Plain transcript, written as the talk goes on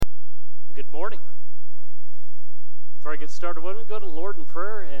Good morning. Before I get started, why don't we go to the Lord in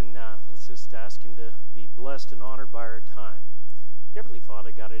prayer, and let's just ask Him to be blessed and honored by our time. Heavenly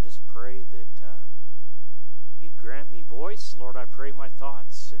Father, God, I just pray that You'd grant me voice. Lord, I pray my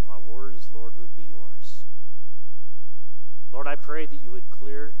thoughts and my words, Lord, would be Yours. Lord, I pray that You would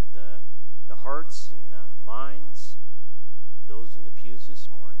clear the hearts and minds of those in the pews this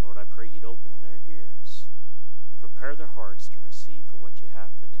morning. Lord, I pray You'd open their ears and prepare their hearts to receive for what You have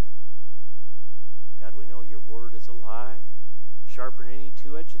for them. God, we know Your word is alive, sharper than any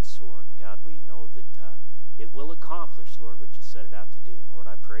two-edged sword. And God, we know that it will accomplish, Lord, what You set it out to do. And Lord,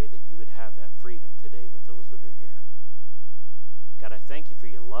 I pray that You would have that freedom today with those that are here. God, I thank You for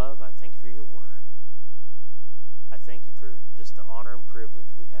Your love. I thank You for Your word. I thank You for just the honor and privilege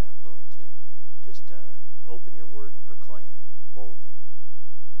we have, Lord, to just open Your word and proclaim it boldly.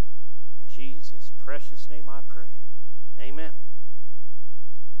 In Jesus' precious name I pray. Amen.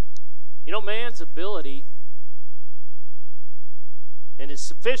 You know, man's ability and his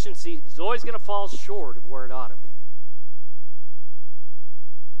sufficiency is always going to fall short of where it ought to be.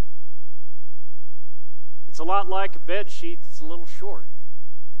 It's a lot like a bed sheet that's a little short.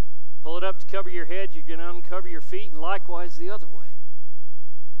 Pull it up to cover your head, you're going to uncover your feet, and likewise the other way.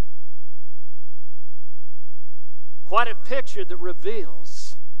 Quite a picture that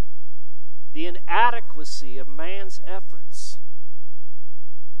reveals the inadequacy of man's efforts.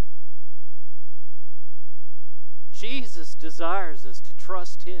 Jesus desires us to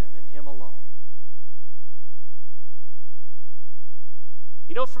trust Him and Him alone.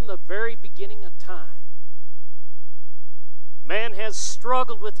 You know, from the very beginning of time, man has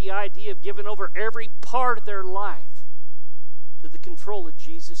struggled with the idea of giving over every part of their life to the control of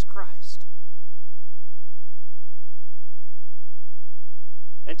Jesus Christ.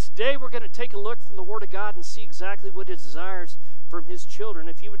 And today we're going to take a look from the Word of God and see exactly what He desires from His children.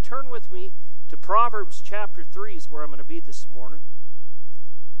 If you would turn with me to Proverbs chapter 3 is where I'm going to be this morning.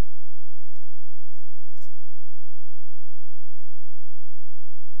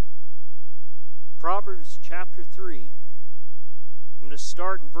 Proverbs chapter 3. I'm going to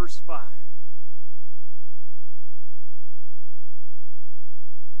start in verse 5.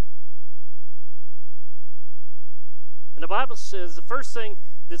 And the Bible says the first thing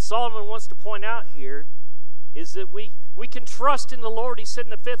that Solomon wants to point out here is that we can trust in the Lord. He said in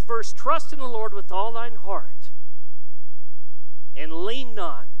the 5th verse, trust in the Lord with all thine heart, and lean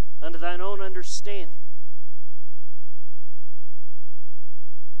not unto thine own understanding.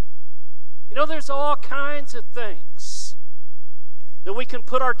 You know, there's all kinds of things that we can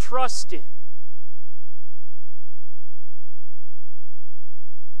put our trust in.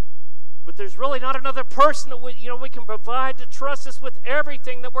 But there's really not another person that we can provide to trust us with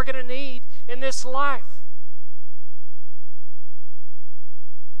everything that we're going to need in this life.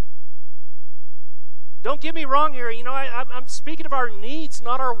 Don't get me wrong here. You know, I'm speaking of our needs,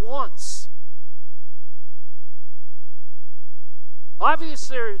 not our wants.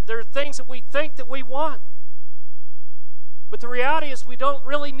 Obviously, there are things that we think that we want. But the reality is we don't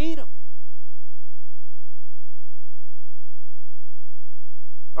really need them.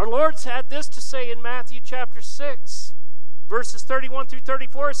 Our Lord's had this to say in Matthew chapter 6, verses 31 through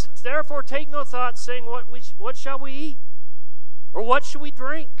 34. It says, therefore take no thought, saying, what shall we eat? Or what shall we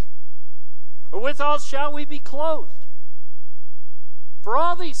drink? Or withal shall we be clothed? For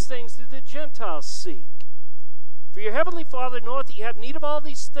all these things do the Gentiles seek. For your heavenly Father knoweth that ye have need of all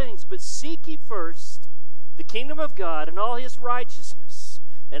these things, but seek ye first the kingdom of God and all His righteousness,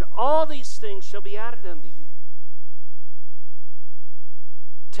 and all these things shall be added unto you.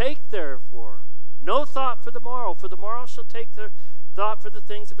 Take therefore no thought for the morrow shall take the thought for the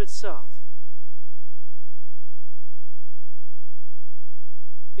things of itself.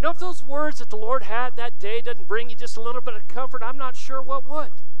 You know, if those words that the Lord had that day doesn't bring you just a little bit of comfort, I'm not sure what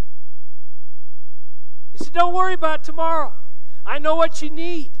would. He said, don't worry about tomorrow. I know what you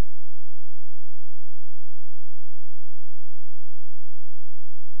need.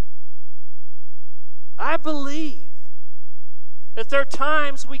 I believe that there are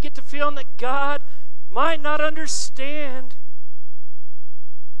times we get to feeling that God might not understand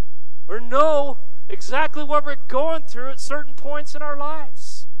or know exactly what we're going through at certain points in our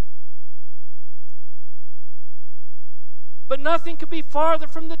lives. But nothing could be farther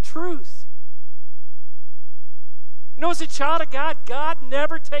from the truth. You know, as a child of God, God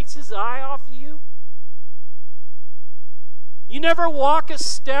never takes His eye off you. You never walk a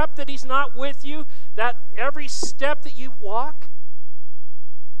step that He's not with you, that every step that you walk.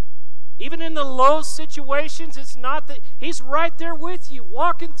 Even in the low situations, it's not that He's right there with you,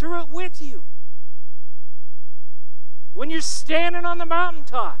 walking through it with you. When you're standing on the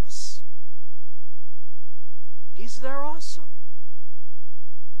mountaintops, He's there also.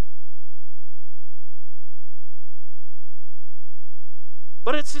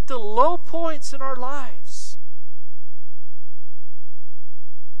 But it's at the low points in our lives.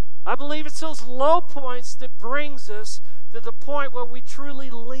 I believe it's those low points that brings us to the point where we truly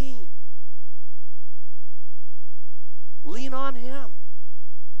lean. Lean on Him.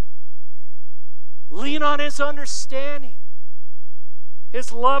 Lean on His understanding,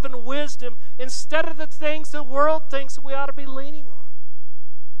 His love and wisdom, instead of the things the world thinks that we ought to be leaning on.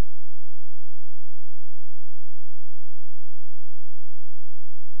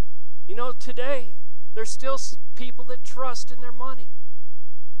 You know, today, there's still people that trust in their money.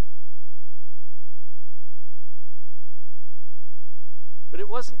 But it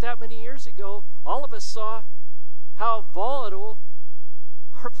wasn't that many years ago, all of us saw how volatile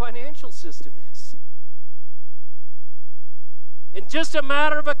our financial system is. In just a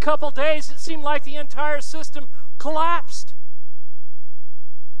matter of a couple days, it seemed like the entire system collapsed.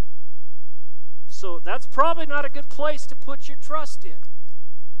 So that's probably not a good place to put your trust in.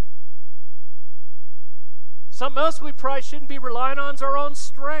 Something else we probably shouldn't be relying on is our own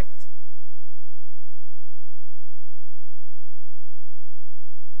strength.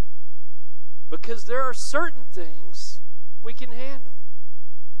 Because there are certain things we can handle.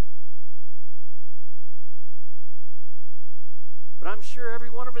 But I'm sure every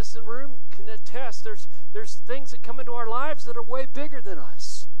one of us in the room can attest there's things that come into our lives that are way bigger than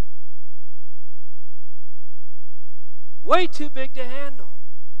us. Way too big to handle.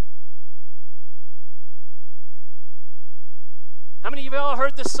 How many of y'all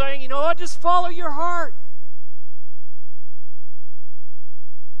heard this saying, just follow your heart?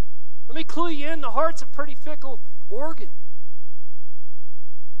 Let me clue you in, the heart's a pretty fickle organ.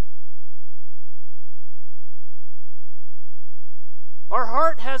 Our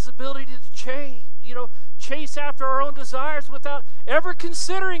heart has the ability to change, chase after our own desires without ever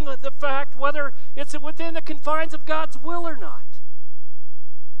considering the fact whether it's within the confines of God's will or not.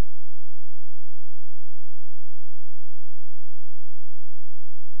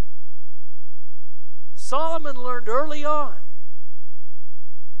 Solomon learned early on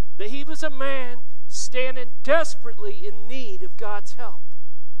that he was a man standing desperately in need of God's help.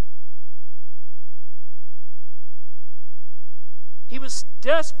 He was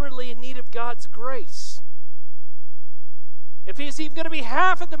desperately in need of God's grace. If he's even going to be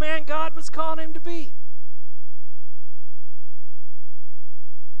half of the man God was calling him to be.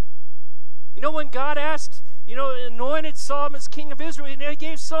 When God anointed Solomon as king of Israel, and he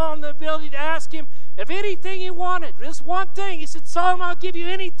gave Solomon the ability to ask him if anything he wanted, this one thing, he said, Solomon, I'll give you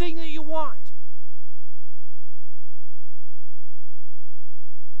anything that you want.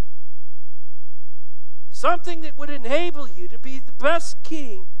 Something that would enable you to be the best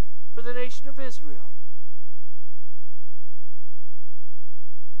king for the nation of Israel.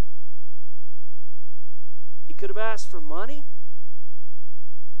 He could have asked for money.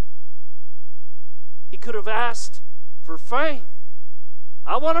 He could have asked for fame.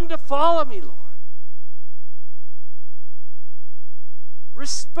 I want them to follow me, Lord.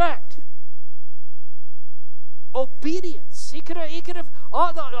 Respect. Obedience. He could have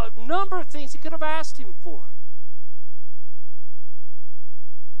a number of things he could have asked him for.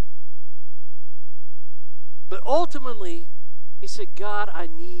 But ultimately, he said, God, I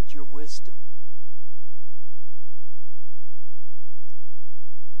need your wisdom.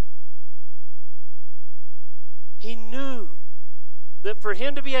 He knew that for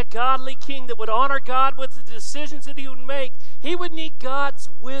him to be a godly king that would honor God with the decisions that he would make, he would need God's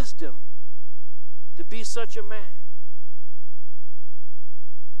wisdom to be such a man.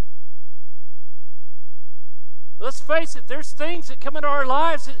 Let's face it, there's things that come into our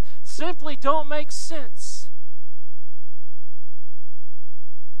lives that simply don't make sense.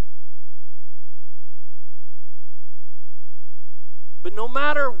 But no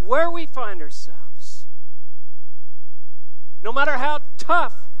matter where we find ourselves, no matter how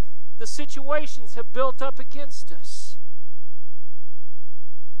tough the situations have built up against us,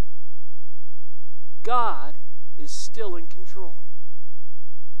 God is still in control.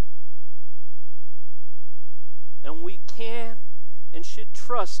 And we can and should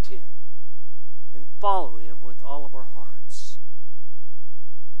trust Him and follow Him with all of our hearts.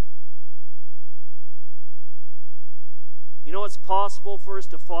 You know it's possible for us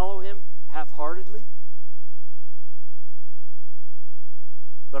to follow Him half-heartedly?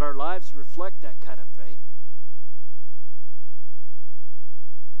 But our lives reflect that kind of faith.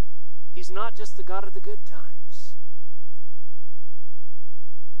 He's not just the God of the good times,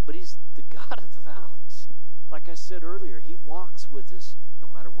 but He's the God of the valleys. Like I said earlier, He walks with us no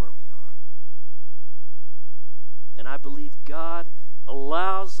matter where we are. believe God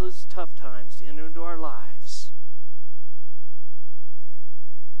allows those tough times to enter into our lives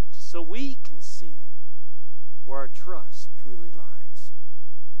so we can see where our trust truly lies.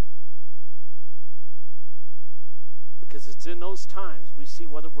 Because it's in those times we see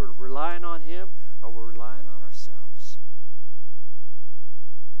whether we're relying on Him or we're relying on ourselves.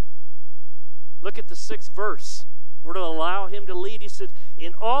 Look at the 6th verse. We're to allow Him to lead. He said,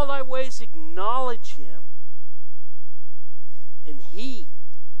 in all thy ways acknowledge Him, and He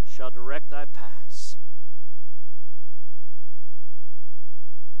shall direct thy paths.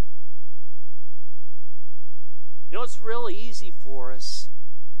 You know, it's really easy for us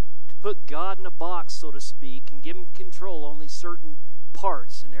to put God in a box, so to speak, and give Him control only certain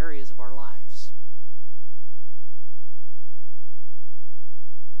parts and areas of our lives.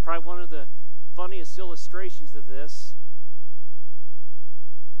 Probably one of the funniest illustrations of this,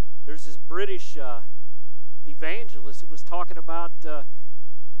 there's this British evangelist that was talking about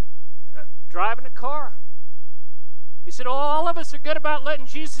driving a car. He said, all of us are good about letting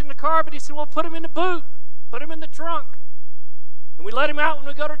Jesus in the car, but he said, well, put him in the boot, put him in the trunk, and we let him out when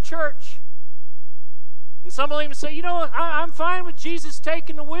we go to church. And some will even say, you know what, I'm fine with Jesus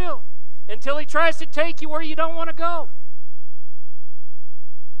taking the wheel until He tries to take you where you don't want to go.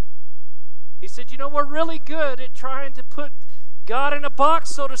 He said, you know, we're really good at trying to put God in a box,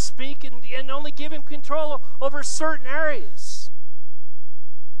 so to speak, and only give Him control over certain areas.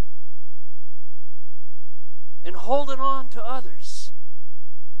 And holding on to others.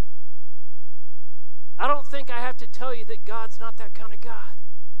 I don't think I have to tell you that God's not that kind of God.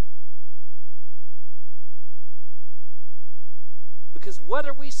 Because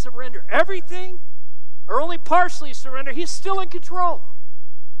whether we surrender everything or only partially surrender, He's still in control.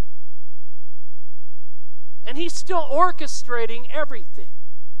 And He's still orchestrating everything,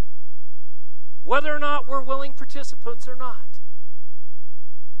 whether or not we're willing participants or not.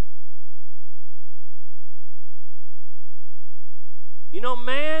 You know,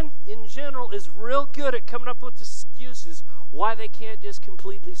 man in general is real good at coming up with excuses why they can't just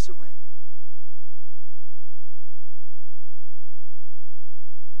completely surrender.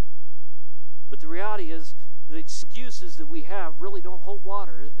 But the reality is, the excuses that we have really don't hold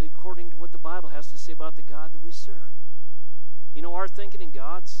water according to what the Bible has to say about the God that we serve. You know, our thinking and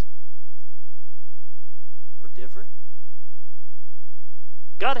God's are different.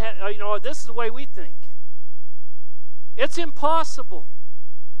 God, you know, this is the way we think. It's impossible.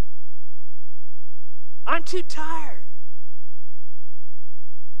 I'm too tired.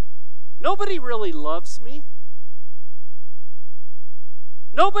 Nobody really loves me.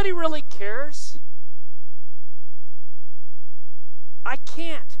 Nobody really cares. I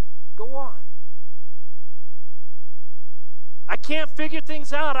can't go on. I can't figure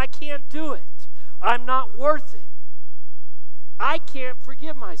things out. I can't do it. I'm not worth it. I can't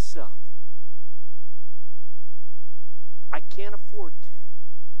forgive myself. I can't afford to.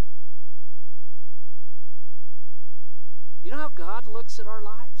 You know how God looks at our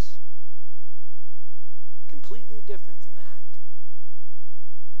lives? Completely different than that.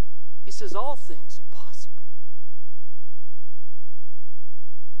 He says all things are possible.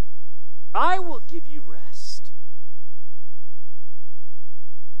 I will give you rest.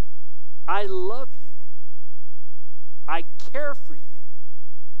 I love you. I care for you.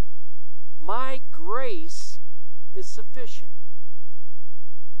 My grace is sufficient.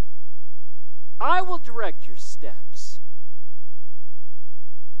 I will direct your steps.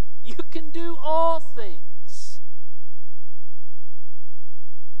 You can do all things.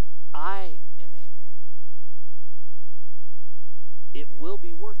 I am able. It will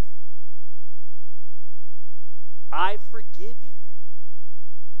be worth it. I forgive you,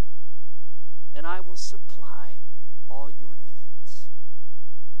 and I will supply all your needs.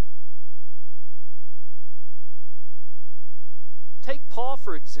 Take Paul,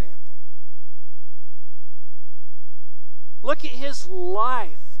 for example. Look at his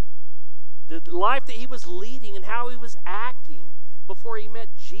life, the life that he was leading and how he was acting before he met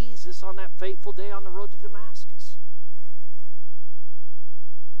Jesus on that fateful day on the road to Damascus.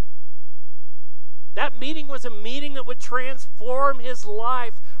 That meeting was a meeting that would transform his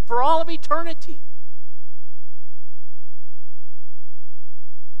life for all of eternity.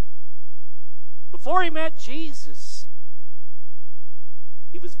 Before he met Jesus,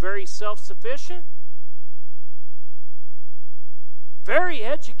 he was very self-sufficient, very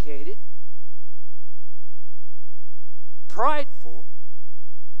educated, prideful,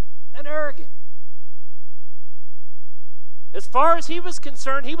 and arrogant. As far as he was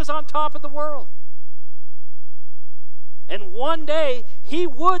concerned, he was on top of the world. And one day, he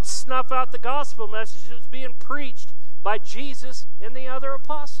would snuff out the gospel message that was being preached by Jesus and the other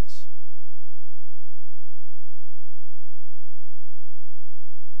apostles.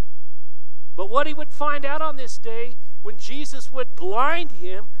 But what he would find out on this day when Jesus would blind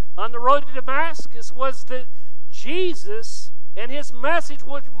him on the road to Damascus was that Jesus and his message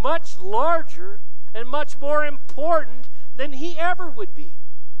was much larger and much more important than he ever would be.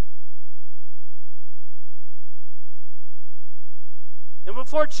 And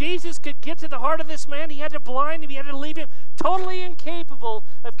before Jesus could get to the heart of this man, he had to blind him. He had to leave him totally incapable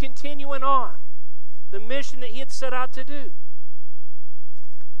of continuing on the mission that he had set out to do.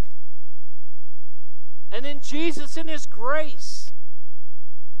 And then Jesus, in his grace,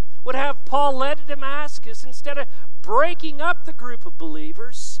 would have Paul led to Damascus. Instead of breaking up the group of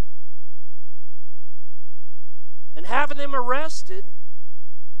believers and having them arrested,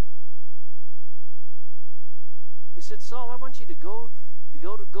 he said, Saul, I want you to go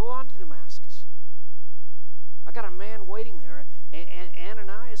on to Damascus. I got a man waiting there,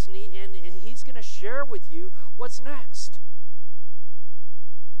 Ananias, and he's going to share with you what's next.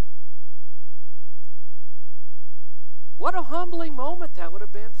 What a humbling moment that would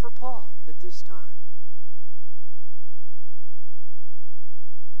have been for Paul at this time.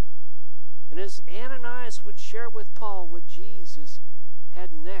 And as Ananias would share with Paul what Jesus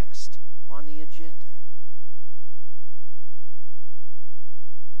had next on the agenda,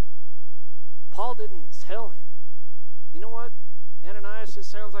 Paul didn't tell him, you know what, Ananias, this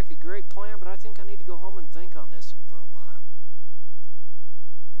sounds like a great plan, but I think I need to go home and think on this one for a while.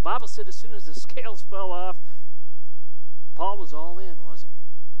 The Bible said as soon as the scales fell off, Paul was all in, wasn't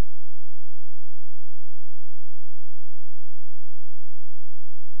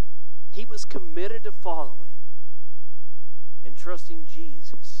he? He was committed to following and trusting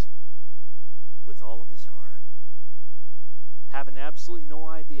Jesus with all of his heart, having absolutely no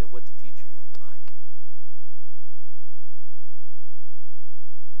idea what the future looked like.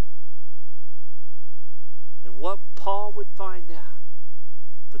 And what Paul would find out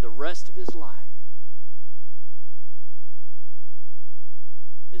for the rest of his life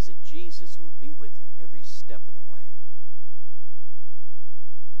is that Jesus would be with him every step of the way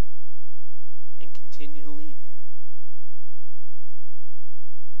and continue to lead him.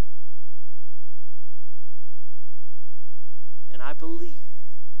 And I believe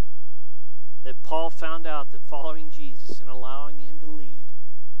that Paul found out that following Jesus and allowing him to lead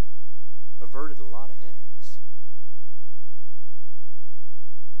averted a lot of headaches.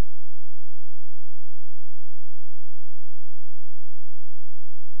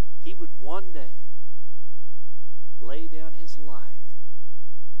 He would one day lay down his life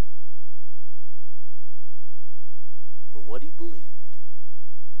for what he believed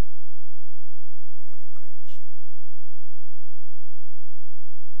and what he preached.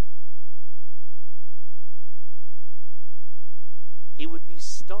 He would be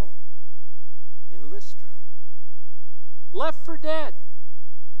stoned in Lystra, left for dead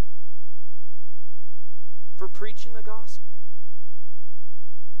for preaching the gospel.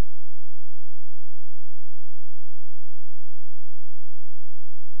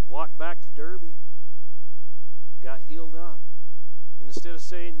 Walked back to Derby, got healed up, and instead of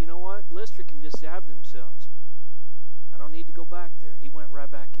saying, you know what, Lystra can just have themselves, I don't need to go back there, he went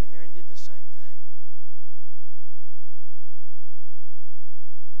right back in there and did the same thing.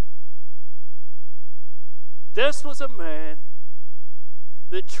 This was a man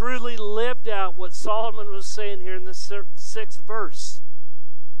that truly lived out what Solomon was saying here in the 6th verse.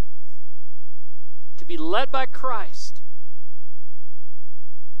 To be led by Christ,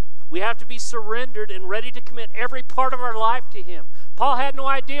 we have to be surrendered and ready to commit every part of our life to him. Paul had no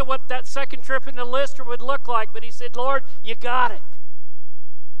idea what that second trip into Lystra would look like, but he said, Lord, you got it.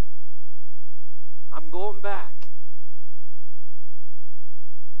 I'm going back.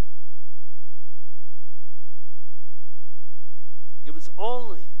 It was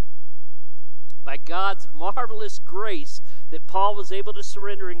only by God's marvelous grace that Paul was able to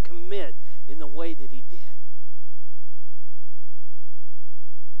surrender and commit in the way that he did.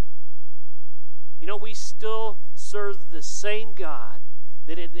 You know, we still serve the same God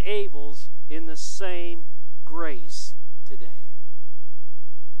that enables in the same grace today.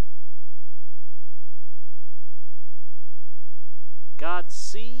 God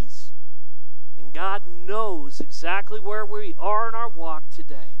sees and God knows exactly where we are in our walk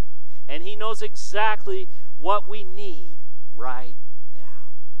today. And he knows exactly what we need right now.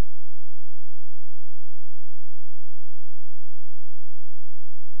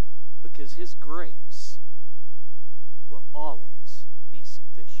 Because his grace will always be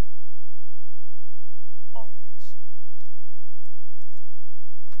sufficient. Always.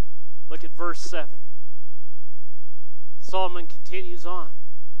 Look at verse 7. Solomon continues on.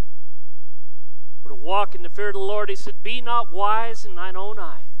 We're to walk in the fear of the Lord. He said, be not wise in thine own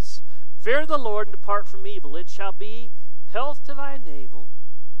eyes. Fear the Lord and depart from evil. It shall be health to thy navel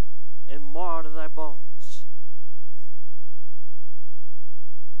and marrow to thy bones.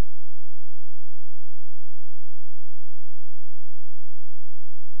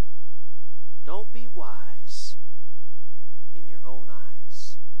 Don't be wise in your own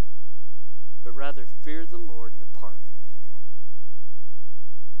eyes, but rather fear the Lord and depart from evil.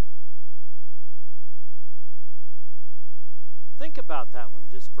 Think about that one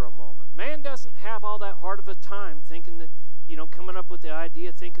just for a moment. Man doesn't have all that hard of a time thinking that, coming up with the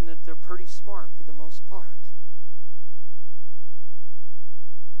idea, thinking that they're pretty smart for the most part.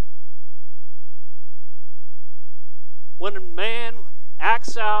 When a man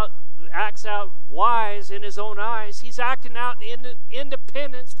acts out wise in his own eyes, he's acting out in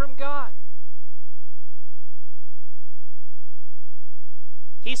independence from God.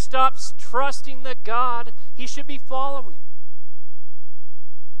 He stops trusting the God he should be following.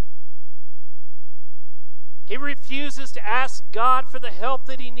 He refuses to ask God for the help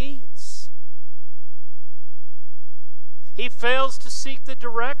that he needs. He fails to seek the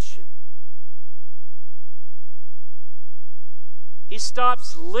direction. He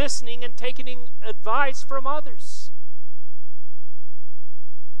stops listening and taking advice from others.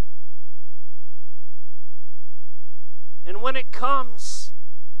 And when it comes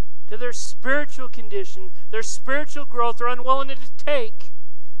to their spiritual condition, their spiritual growth, they're unwilling to take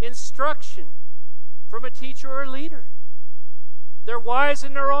instruction from a teacher or a leader. They're wise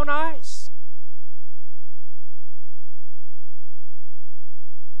in their own eyes.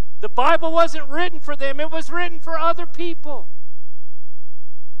 The Bible wasn't written for them, it was written for other people.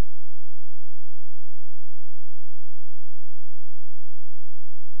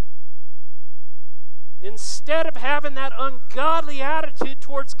 Instead of having that ungodly attitude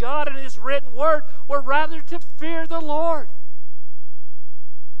towards God and His written word, we're rather to fear the Lord.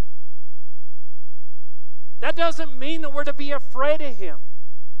 That doesn't mean that we're to be afraid of Him,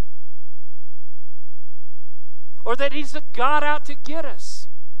 or that He's a God out to get us.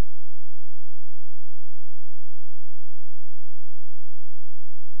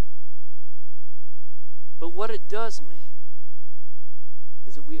 But what it does mean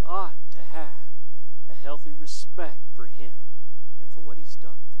is that we ought to have a healthy respect for Him and for what He's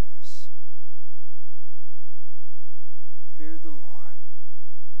done for us. Fear the Lord.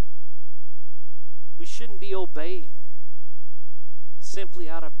 We shouldn't be obeying Him simply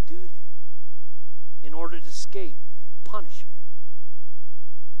out of duty in order to escape punishment.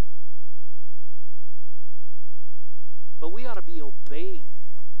 But we ought to be obeying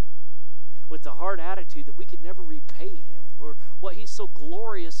Him with the hard attitude that we could never repay Him for what He's so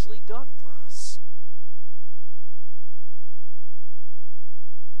gloriously done for us.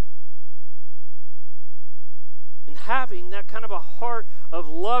 And having that kind of a heart of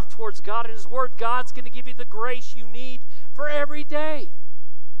love towards God and His Word, God's going to give you the grace you need for every day.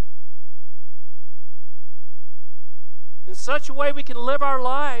 In such a way we can live our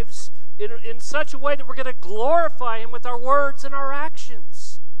lives in such a way that we're going to glorify Him with our words and our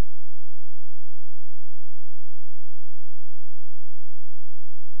actions.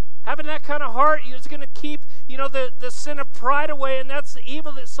 Having that kind of heart is going to keep, the sin of pride away, and that's the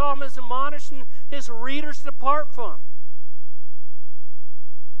evil that Solomon is admonishing his readers to depart from.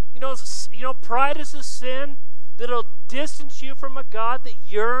 Pride is a sin that'll distance you from a God that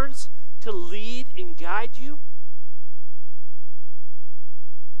yearns to lead and guide you.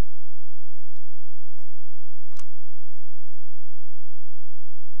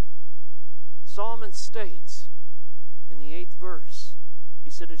 Solomon states in the 8th verse, he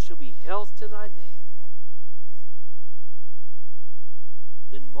said, it shall be health to thy navel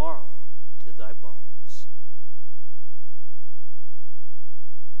and marrow to thy bones.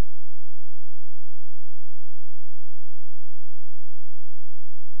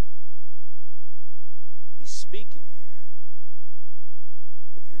 He's speaking here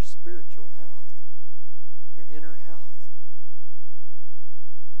of your spiritual health, your inner health.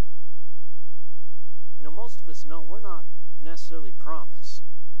 Most of us know we're not necessarily promised.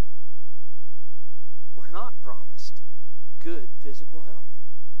 We're not promised good physical health.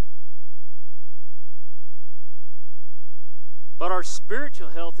 But our spiritual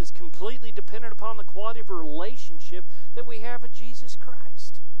health is completely dependent upon the quality of a relationship that we have with Jesus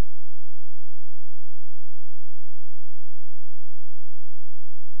Christ.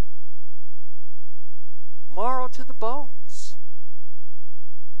 Marrow to the bones.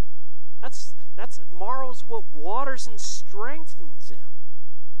 That's marrow's what waters and strengthens them.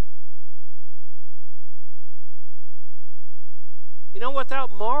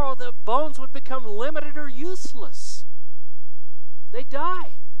 Without marrow, the bones would become limited or useless. They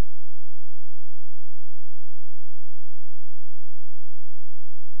die.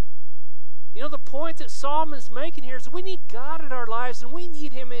 The point that Solomon is making here is we need God in our lives, and we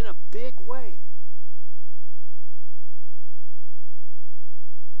need Him in a big way.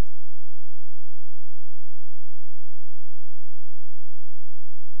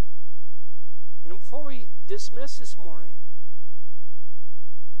 Before we dismiss this morning,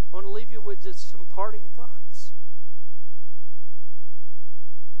 I want to leave you with just some parting thoughts.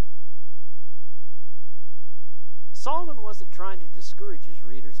 Solomon wasn't trying to discourage his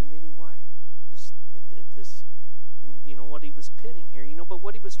readers in any way. What he was penning here, but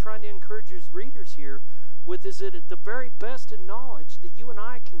what he was trying to encourage his readers here with is that at the very best in knowledge that you and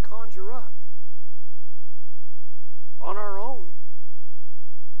I can conjure up on our own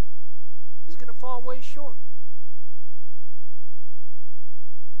is going to fall way short.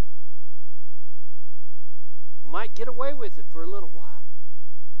 We might get away with it for a little while,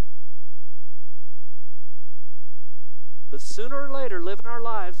 but sooner or later, living our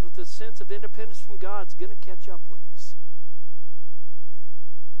lives with a sense of independence from God is going to catch up with us.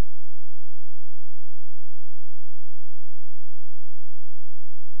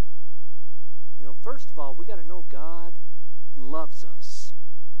 First of all, we got to know God loves us,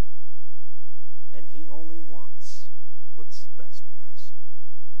 and He only wants what's best for us.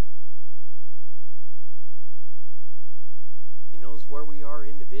 He knows where we are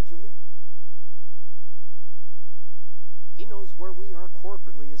individually. He knows where we are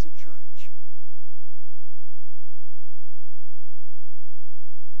corporately as a church.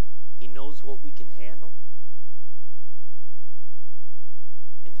 He knows what we can handle.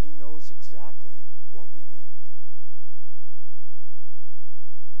 And He knows exactly what we need.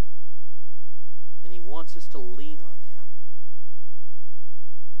 And He wants us to lean on Him.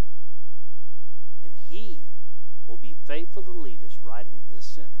 And He will be faithful to lead us right into the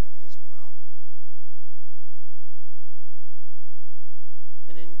center of His will.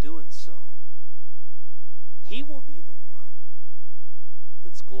 And in doing so, He will be the one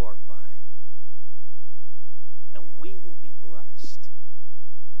that's glorified. And we will be blessed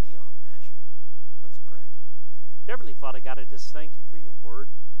beyond measure. Let's pray. Heavenly Father, God, I just thank You for Your word.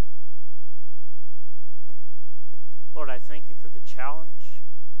 Lord, I thank You for the challenge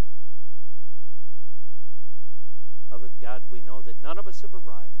of it. God, we know that none of us have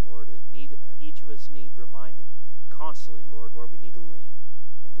arrived, Lord, that each of us need reminded constantly, Lord, where we need to lean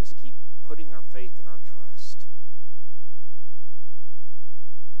and just keep putting our faith and our trust.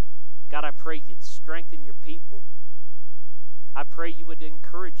 God, I pray You'd strengthen Your people. I pray You would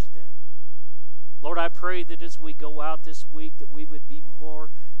encourage them. Lord, I pray that as we go out this week, that we would be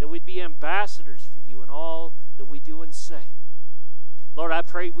that we'd be ambassadors for You in all that we do and say. Lord, I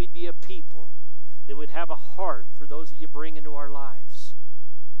pray we'd be a people that would have a heart for those that You bring into our lives.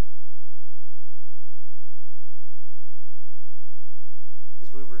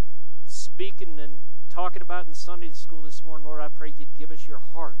 As we were speaking and talking about in Sunday school this morning, Lord, I pray You'd give us Your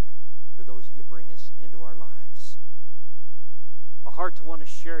heart for those that You bring us into our lives. A heart to want to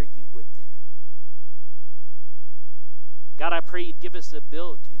share You with them. God, I pray You'd give us the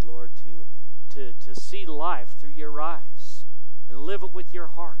ability, Lord, to see life through Your eyes and live it with Your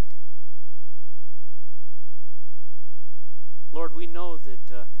heart. Lord, we know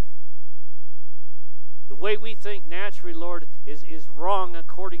that the way we think naturally, Lord, is wrong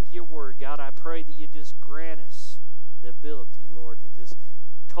according to Your word. God, I pray that You just grant us the ability, Lord, to just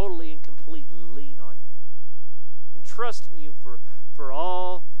totally and completely lean on You and trust in You for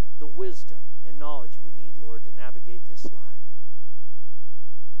all the wisdom and knowledge we need, Lord, to navigate this life.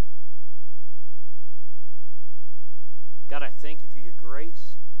 God, I thank You for Your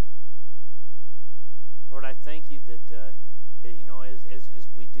grace. Lord, I thank You that, as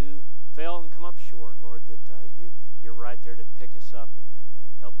we do fail and come up short, Lord, that You're right there to pick us up and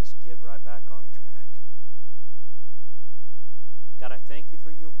help us get right back on track. God, I thank You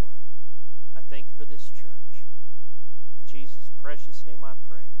for Your word. I thank You for this church. In Jesus' precious name I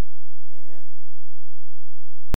pray. Amen.